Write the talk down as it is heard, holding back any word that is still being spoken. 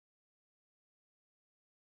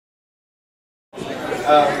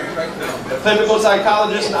clinical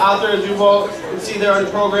psychologist and author, as you all can see there on the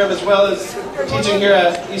program, as well as teaching here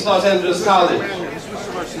at East Los Angeles College.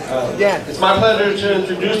 It's my pleasure to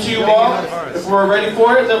introduce to you all. If we're ready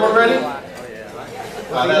for it, then we're ready.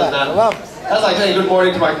 That's like saying good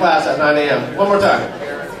morning to my class at 9 a.m. One more time.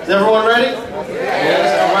 Is everyone ready?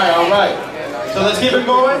 Yes, all right. So let's keep it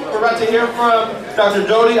going. We're about to hear from Dr.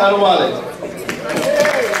 Jody Adewale.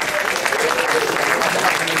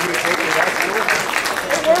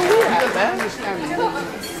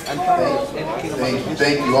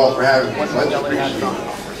 Thank you all for having me. Much appreciated.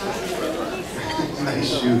 Nice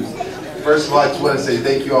shoes. First of all, I just want to say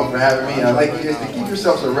thank you all for having me. And I'd like you guys to keep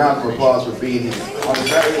yourselves a round of applause for being here on this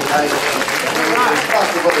Saturday night. There's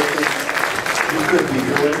lots of other things we could be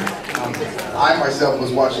doing. I myself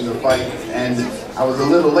was watching the fight, and I was a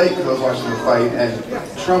little late because I was watching the fight, and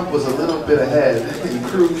Trump was a little bit ahead, and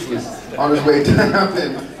Cruz was on his way down.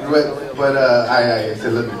 But I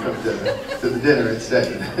said, let me come to the dinner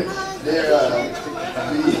instead.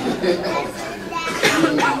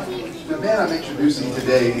 The man I'm introducing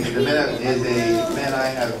today, the man is a man I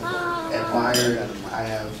have admired, I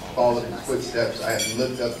have followed in footsteps, I have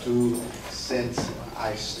looked up to since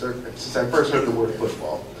I first heard the word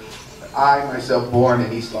football. I myself, born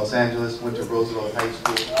in East Los Angeles, went to Roosevelt High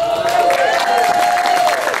School.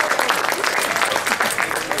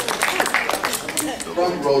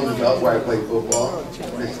 From Roosevelt, where I played football,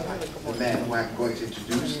 the man who I'm going to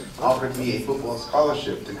introduce offered me a football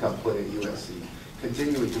scholarship to come play at USC,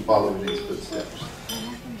 continuing to follow in his footsteps.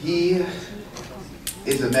 He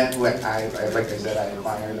is a man who, like I said, I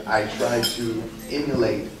admire. I try to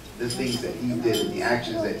emulate the things that he did and the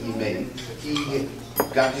actions that he made. He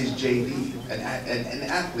got his JD, an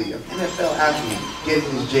athlete, an NFL athlete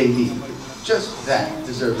getting his JD. Just that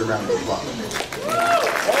deserves a round of applause.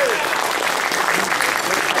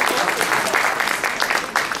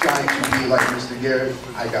 Trying to be like Mr. Garrett,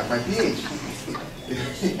 I got my PhD.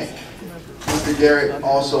 Mr. Garrett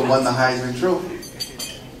also won the Heisman Trophy.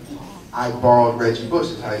 I borrowed Reggie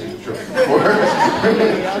Bush's Heisman Trophy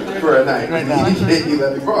for a night. He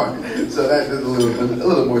let me borrow it. So that there's a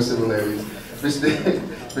little more similarities.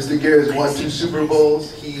 Mr. Garrett has won 2 Super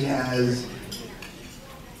Bowls. He has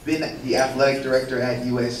been the athletic director at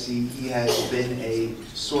USC. He has been a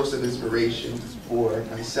source of inspiration for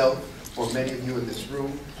myself, for many of you in this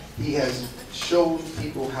room. He has shown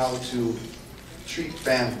people how to treat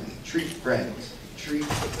family, treat friends, treat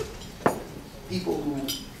people who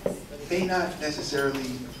may not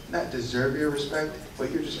necessarily not deserve your respect,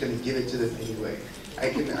 but you're just going to give it to them anyway. I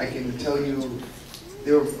can tell you,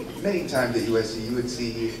 there were many times at USC you would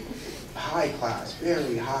see high class,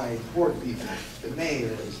 very high, important people, the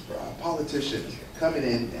mayors, politicians, coming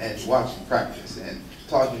in and watching practice and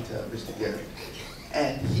talking to Mr. Garrett.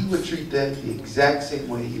 And he would treat them the exact same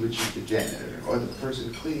way he would treat the janitor, or the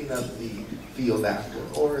person cleaning up the field after,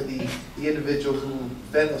 or the individual who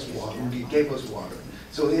fed us water, who gave us water.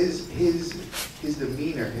 So his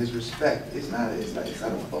demeanor, his respect, it's not a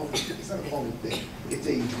phony thing. It's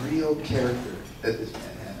a real character that this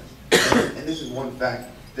man has. And this is one fact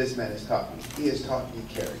this man has taught me. He has taught me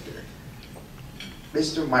character.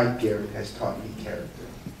 Mr. Mike Garrett has taught me character.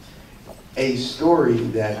 A story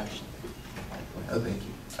that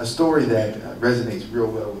resonates real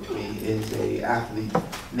well with me is an athlete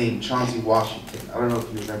named Chauncey Washington. I don't know if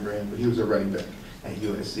you remember him, but he was a running back at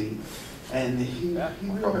USC. And we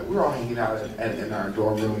were all hanging out in our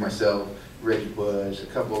dorm room, myself, Reggie Bush, a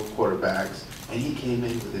couple of quarterbacks, and he came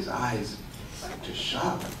in with his eyes just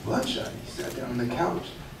shot, like bloodshot. He sat down on the couch,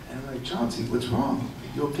 and I'm like, Chauncey, what's wrong?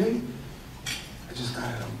 You okay? I just got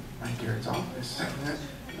out of Mike Garrett's office. I'm like,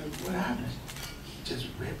 what happened? He just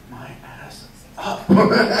ripped my ass up. I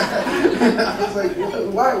was like,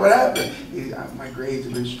 why? What happened? My grades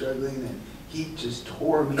have been struggling, and he just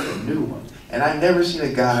tore me a new one. And I've never seen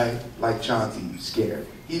a guy like Chauncey scared.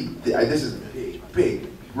 This is a big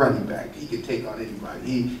running back. He could take on anybody.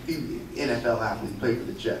 He NFL athlete, played for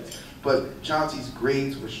the Jets. But Chauncey's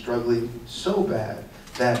grades were struggling so bad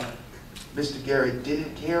that Mr. Garrett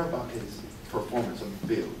didn't care about his performance on the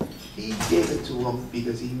field. He gave it to him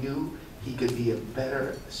because he knew he could be a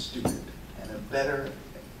better student and a better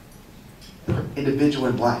individual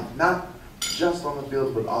in life, not just on the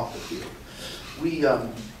field, but off the field. We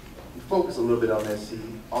focus a little bit on SC,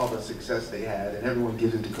 all the success they had, and everyone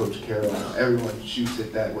gives it to Coach Carroll. Everyone shoots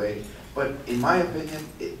it that way. But in my opinion,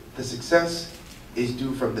 the success is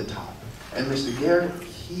due from the top. And Mr. Garrett,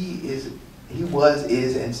 he was,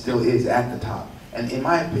 is, and still is at the top. And in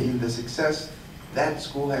my opinion, the success that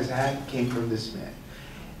school has had came from this man.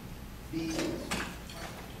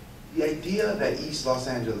 The idea that East Los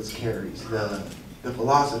Angeles carries, the the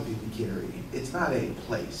philosophy we carry, it's not a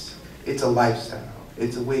place, it's a lifestyle.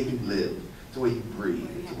 It's a way you live, it's a way you breathe,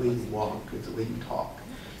 it's a way you walk, it's a way you talk.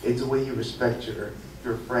 It's a way you respect your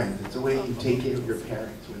friends. It's a way you take care of your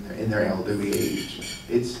parents when they're in their elderly age.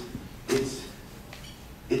 It's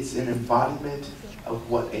an embodiment of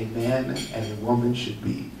what a man and a woman should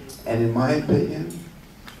be. And in my opinion,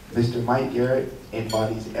 Mr. Mike Garrett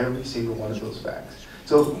embodies every single one of those facts.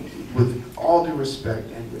 So with all due respect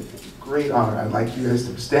and with great honor, I'd like you guys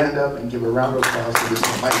to stand up and give a round of applause to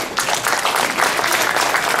Mr. Mike.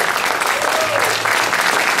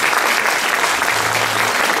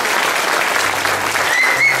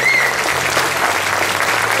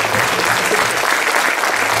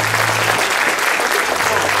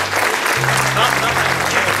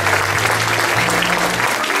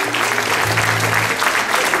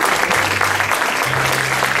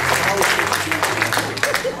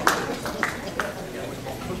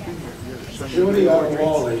 Jody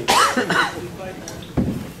Adewale,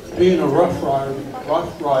 being a rough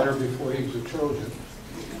rider before he was a Trojan,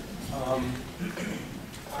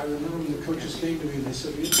 I remember when the coaches came to me and they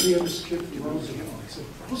said, "You have this kid from Roosevelt." I said,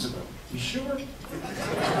 "Roosevelt? You sure?" He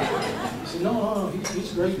said, "No,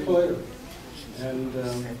 he's a great player, and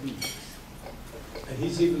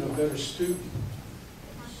he's even a better student."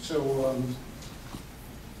 So,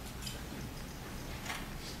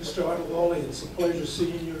 Mr. Adewale, it's a pleasure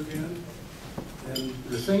seeing you again. And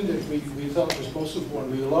the thing that we thought was most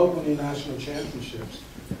important, we love winning national championships.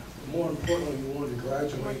 But more importantly, we wanted to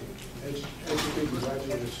graduate, educate and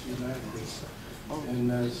graduate as student athletes.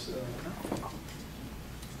 And as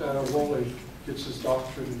Adewale gets his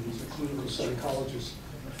doctorate and he's a clinical psychologist,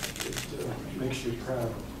 it makes you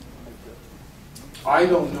proud. I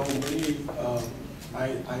don't know many,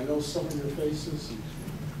 I know some of your faces.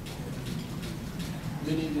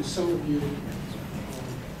 Some of you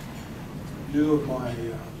knew of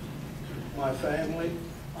my family.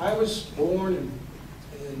 I was born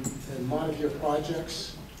in Montague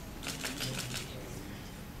Projects.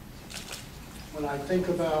 When I think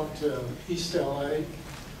about East LA,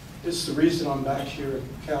 it's the reason I'm back here at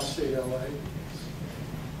Cal State LA.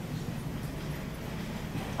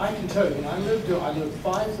 I can tell you, when I lived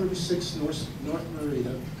 536 North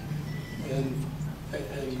Marina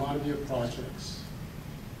in Montague Projects.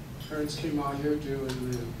 Parents came out here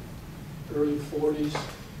during the early 40s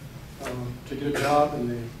to get a job in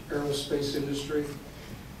the aerospace industry.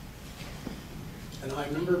 And I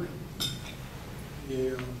remember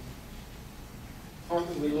the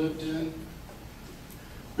apartment we lived in,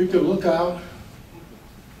 we could look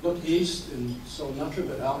east and saw nothing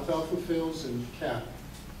but alfalfa fields and cattle.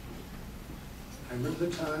 I remember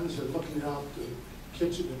the times of looking out the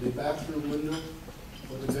kitchen, the bathroom window,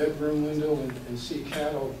 or the bedroom window and see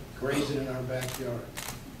cattle grazing in our backyard.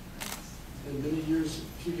 And a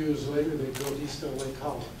few years later, they built East LA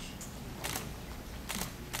College.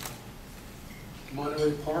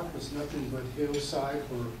 Monterey Park was nothing but hillside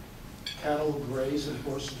where cattle would graze and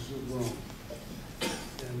horses would roam.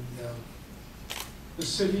 And the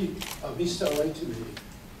city of East LA to me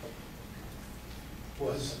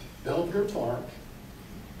was Belvedere Park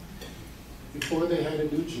before they had a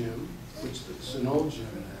new gym, which is an old gym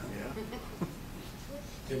now.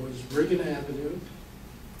 It was Riggin Avenue,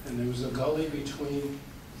 and there was a gully between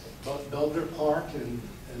Belvedere Park and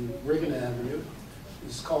Riggin Avenue.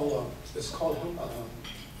 It's called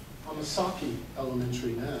Hamasaki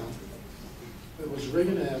Elementary now. It was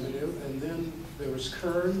Riggin Avenue, and then there was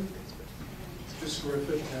Kern, just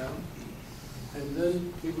Griffith now, and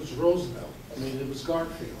then it was Roosevelt. It was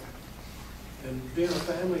Garfield. And being a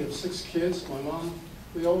family of 6 kids, my mom,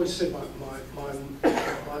 we always said my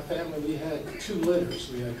family, we had 2 litters.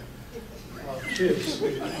 We had kids.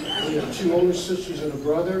 We had 2 older sisters and a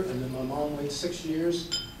brother, and then my mom waited 6 years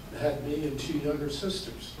and had me and 2 younger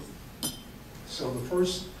sisters. So the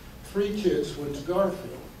first 3 kids went to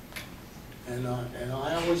Garfield. And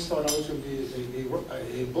I always thought I was going to be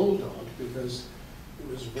a bulldog because it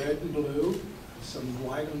was red and blue, some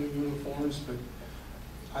white on the uniforms, but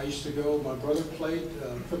I used to go, my brother played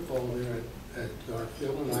football there at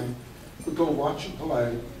Garfield, and I would go watch him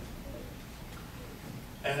play.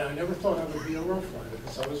 And I never thought I would be a Rough Rider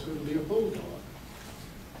because I was going to be a bulldog.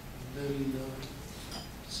 Then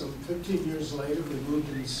some 15 years later, we moved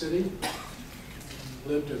to the city,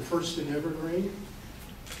 lived at First and Evergreen,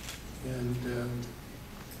 and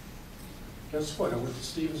guess what? I went to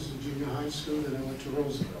Stevenson Junior High School, and I went to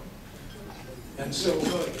Roosevelt. And so, the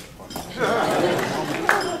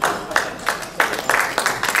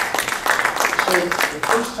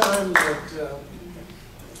first time that,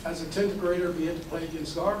 as a 10th grader, we had to play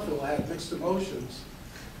against Garfield, I had mixed emotions.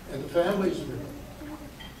 And the families were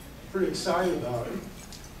pretty excited about it.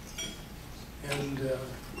 And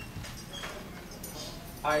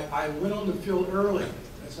I went on the field early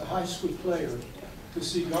as a high school player to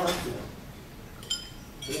see Garfield,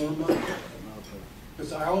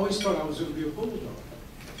 because I always thought I was going to be a Bulldog.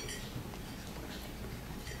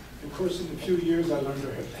 Of course, in a few years, I learned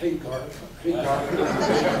to hate Garfield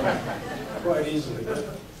quite easily.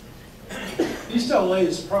 But East LA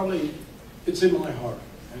is probably, it's in my heart,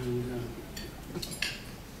 and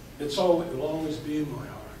it will always be in my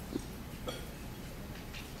heart.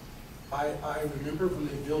 I remember when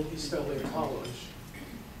they built East LA College,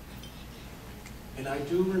 and I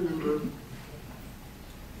do remember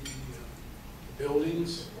the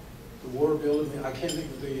buildings, the war building. I can't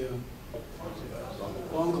think of the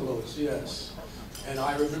bungalows, yes. And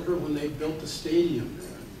I remember when they built the stadium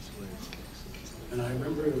there. And I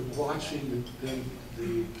remember watching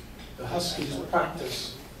the Huskies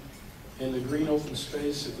practice in the green open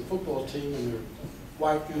space at the football team in their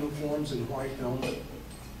white uniforms and white helmet.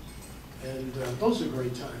 And those are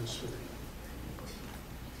great times for me.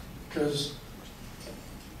 Because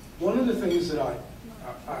one of the things that I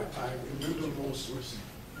remember most was,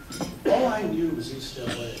 all I knew was East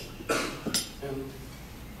LA. And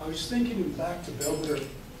I was thinking back to Belvedere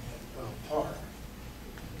Park.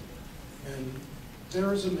 And there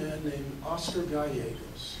was a man named Oscar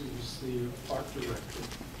Gallegos, who was the park director.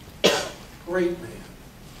 Great man.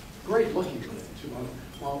 Great looking man, too.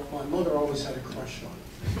 My mother always had a crush on him.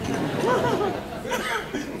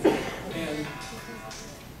 And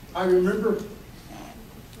I remember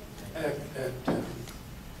at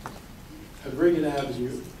Reagan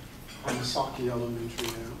Avenue, on Saki Elementary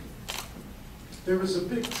now, there was a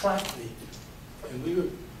big track meet, and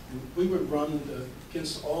we would run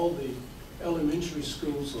against all the elementary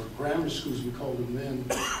schools, or grammar schools we called them then,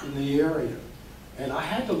 in the area. And I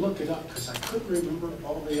had to look it up because I couldn't remember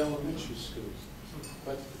all the elementary schools.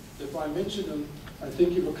 But if I mention them, I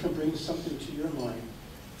think it will bring something to your mind.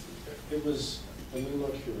 It was, let me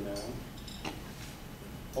look here now.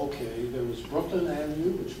 Okay, there was Brooklyn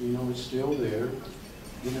Avenue, which we know is still there.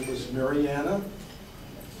 Then it was Mariana.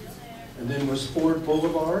 And then there was Ford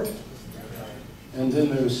Boulevard. And then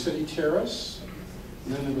there was City Terrace.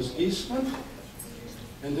 And then there was Eastman.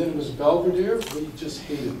 And then it was Belvedere. We just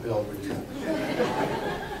hated Belvedere.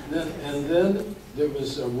 and then there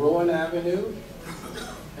was Rowan Avenue.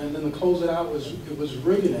 And then to close it out, it was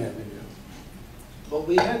Reagan Avenue. But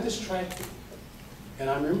we had this track meet. And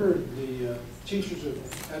I remember the teachers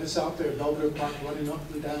had us out there at Belvedere Park running up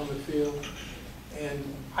and down the field. And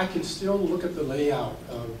I can still look at the layout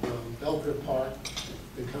of Belvedere Park,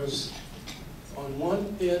 because on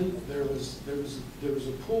one end there was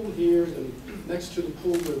a pool here, and next to the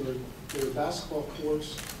pool there were basketball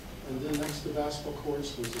courts, and then next to the basketball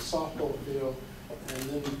courts was a softball field, and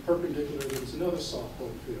then perpendicular there was another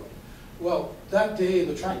softball field. Well, that day,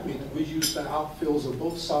 the track meet, we used the outfields of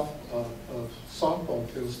both softball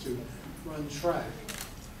fields to run track.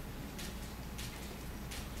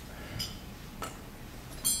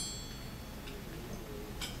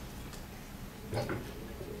 It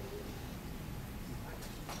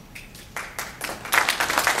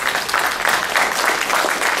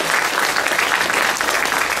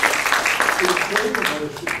was very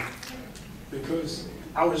emotional because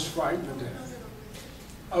I was frightened to death.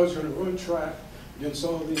 I was going to run track against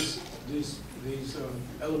all these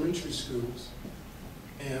elementary schools,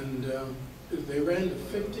 and they ran to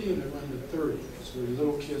 50 and they ran to 30. So the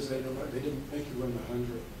little kids, they didn't make you run the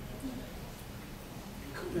 100.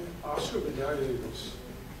 Oscar Gallegos,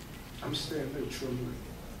 I'm standing there trembling,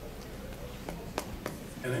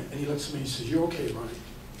 and he looks at me and he says, "You okay, Ronnie?"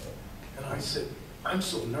 And I said, "I'm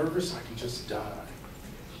so nervous I can just die."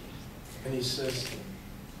 And he says,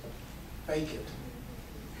 "Fake it.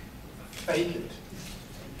 Fake it.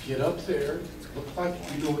 Get up there, look like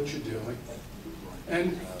you know what you're doing,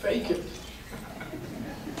 and fake it."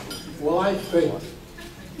 Well, I faked.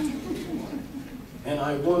 And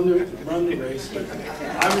I run the race, but I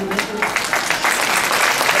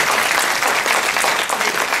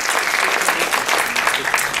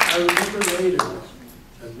remember later,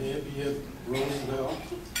 and maybe at Roosevelt,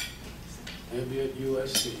 maybe at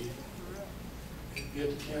USC, maybe at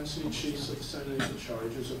the Kansas City Chiefs of the San Diego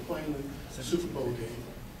Chargers, or playing the Super Bowl game,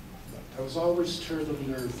 I was always terribly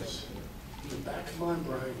nervous. In the back of my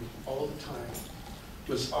brain, all the time,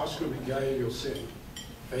 was Oscar Gallegos saying,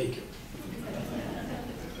 "Fake it."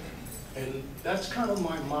 And that's kind of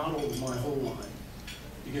my motto my whole life.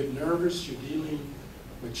 You get nervous, you're dealing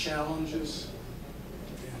with challenges,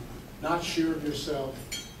 and not sure of yourself,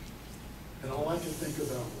 and all I could think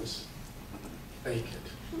about was, fake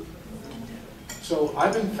it. So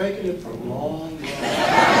I've been faking it for a long time.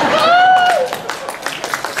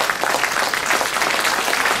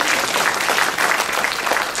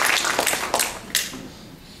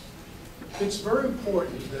 It's very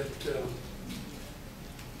important that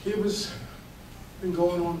it was been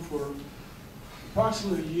going on for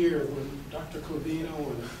approximately a year when Dr. Clavino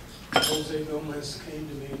and Jose Gomez came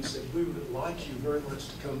to me and said, we would like you very much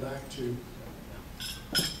to come back to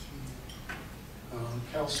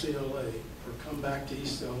Cal State LA, or come back to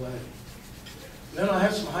East LA. Then I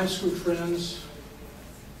had some high school friends,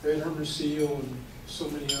 Ed Hermosillo and so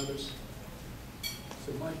many others. I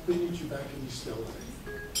said, Mike, we need you back in East LA.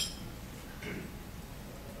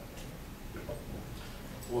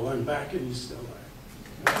 Well, I'm back in East LA.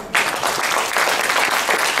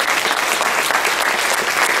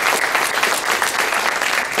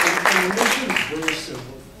 And the mission is very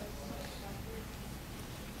simple.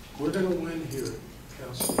 We're going to win here at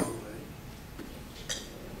Cal State LA.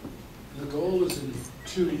 And the goal is in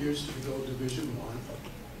 2 years to go Division I.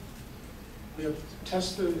 We have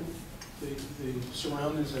tested the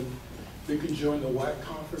surroundings, and we can join the WAC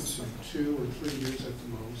conference in 2 or 3 years at the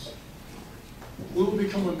most. We will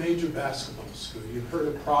become a major basketball school. You've heard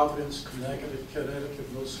of Providence,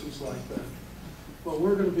 Connecticut, those schools like that. Well,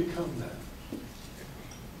 we're going to become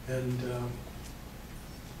that. And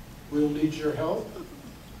we'll need your help.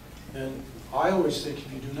 And I always think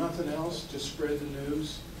if you do nothing else, just spread the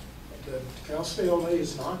news that Cal State LA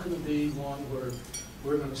is not going to be one where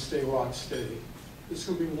we're going to stay rock steady. It's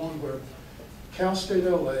going to be one where Cal State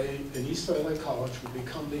LA and East LA College will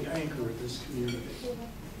become the anchor of this community.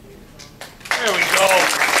 There we go.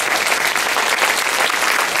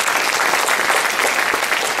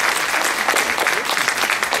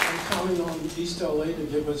 I'm counting on East LA to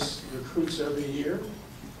give us recruits every year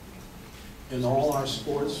in all our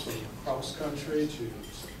sports, from cross country to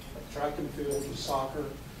track and field to soccer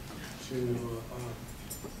to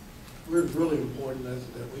we're really important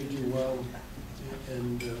that we do well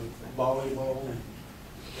in volleyball.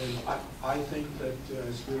 And I think that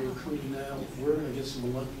as we're recruiting now, we're going to get some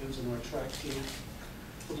Olympians in our track team.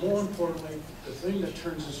 But more importantly, the thing that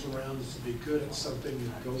turns us around is to be good at something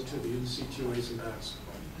and go to the NCAAs in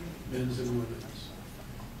basketball, men's and women's.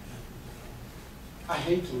 I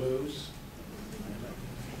hate to lose.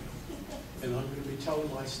 And I'm going to be telling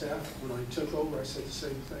my staff, when I took over, I said the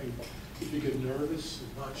same thing. If you get nervous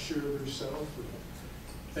and not sure of yourself, and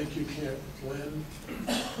think you can't win,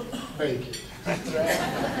 fake it.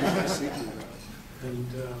 And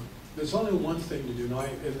there's only one thing to do,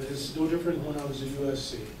 and it's no different than when I was at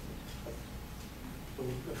USC.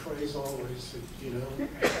 The phrase always, you know,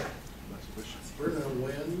 we're going to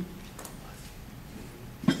win.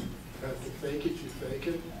 You have to fake it, you fake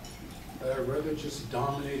it. I'd rather just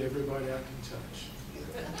dominate everybody I can touch.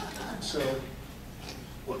 So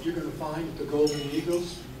what you're going to find at the Golden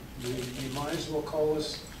Eagles, you might as well call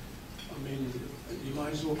us, you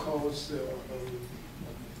might as well call us, it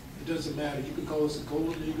doesn't matter. You can call us the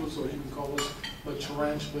Golden Eagles, or you can call us the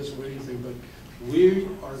Tarantulas or anything, but we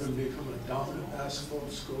are going to become a dominant basketball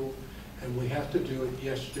school, and we have to do it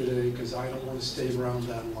yesterday because I don't want to stay around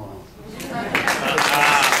that long.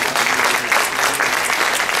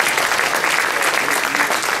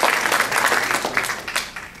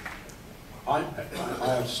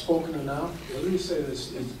 I have spoken enough. Let me say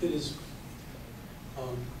this, it is,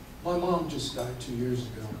 my mom just died 2 years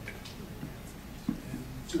ago.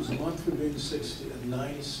 She was a month from being 60 at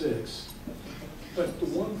 96. But the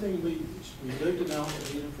one thing, we lived in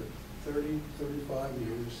Altadena for 30, 35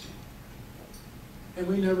 years, and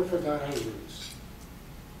we never forgot our roots.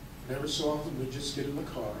 Never so often we'd just get in the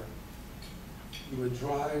car. We would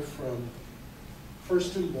drive from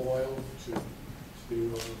First and Boyle to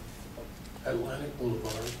Atlantic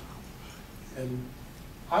Boulevard, and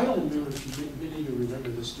I don't remember if many of you remember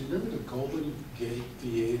this. Do you remember the Golden Gate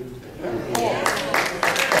Theater?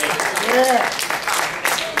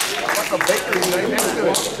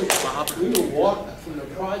 We would walk from the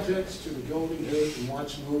projects to the Golden Gate and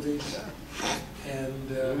watch movies, and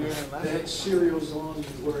they had serials on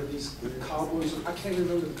where these cowboys, I can't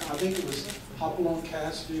remember, I think it was Hopalong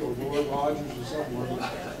Cassidy or Roy Rogers or something like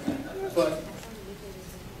that. But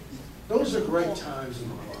those are great times in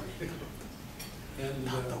my life. And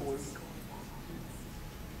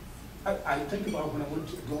I think about when I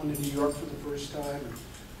going to New York for the first time,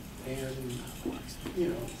 and you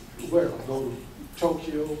know, where go to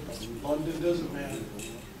Tokyo, London, doesn't matter.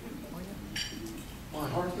 My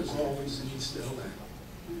heart was always in East LA.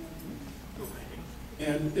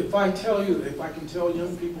 And if I can tell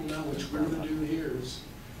young people now, which we're going to do here, is,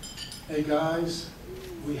 hey guys,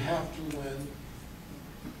 we have to win.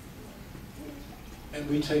 and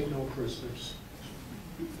we take no prisoners.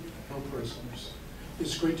 No prisoners.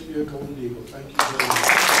 It's great to be a Golden Eagle. Thank you very much.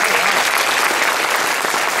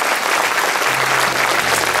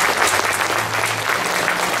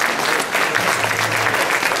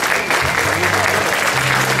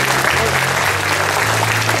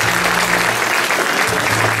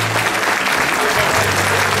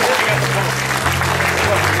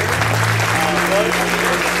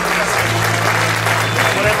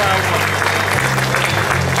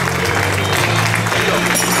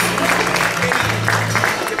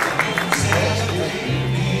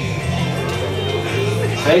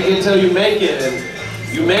 Make it until you make it,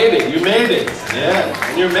 and you made it, yeah,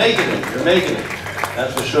 and you're making it,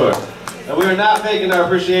 that's for sure. And we are not faking our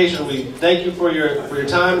appreciation. We thank you for your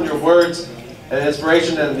time and your words and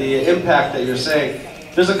inspiration and the impact that you're saying.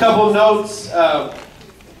 There's a couple notes.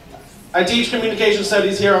 I teach communication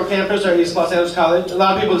studies here on campus at East Los Angeles College. A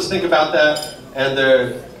lot of people just think about that and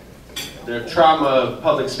their trauma of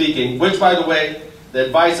public speaking, which, by the way, the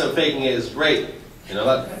advice of faking it is great. You know, a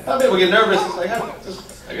lot of people get nervous. It's like,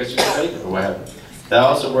 I guess you can fake it or what happened. That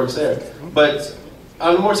also works there. But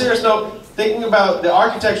on a more serious note, thinking about the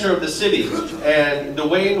architecture of the city and the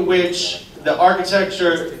way in which the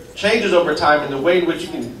architecture changes over time and the way in which you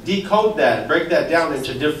can decode that and break that down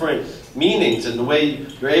into different meanings and the way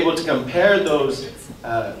you're able to compare those,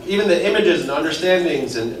 even the images and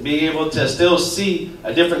understandings, and being able to still see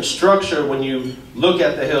a different structure when you look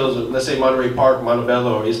at the hills of, let's say, Monterey Park,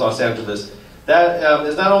 Montebello, or East Los Angeles. That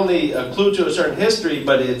is not only a clue to a certain history,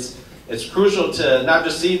 but it's crucial to not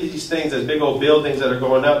just see these things as big old buildings that are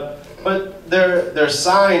going up, but they're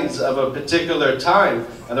signs of a particular time,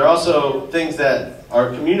 and they're also things that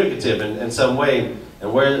are communicative in some way,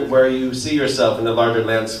 and where you see yourself in the larger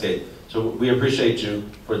landscape. So we appreciate you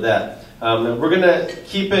for that. We're going to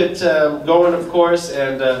keep it going, of course,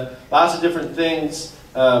 and lots of different things,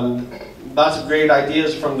 lots of great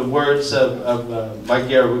ideas from the words of Mike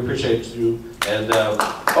Garrett. We appreciate you. And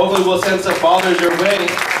hopefully we'll send some ballers your way.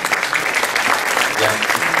 Yeah.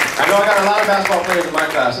 I know I got a lot of basketball players in my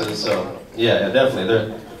classes, so yeah,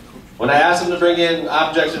 definitely. When I ask them to bring in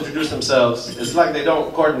objects to introduce themselves, it's like they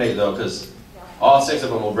don't coordinate though, because all 6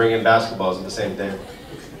 of them will bring in basketballs at the same time.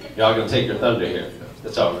 Y'all gonna take your thunder here.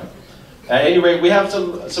 That's all right. At any rate, we have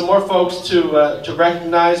some more folks to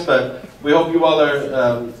recognize, but we hope you all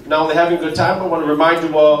are not only having a good time, but I want to remind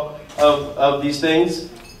you all of these things.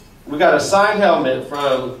 We got a signed helmet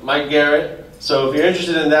from Mike Garrett, so if you're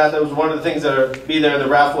interested in that, that was one of the things that will be there in the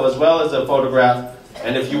raffle, as well as a photograph.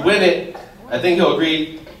 And if you win it, I think he'll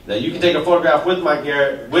agree that you can take a photograph with Mike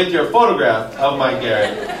Garrett, with your photograph of Mike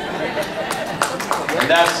Garrett. And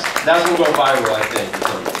that's going to go viral, I think.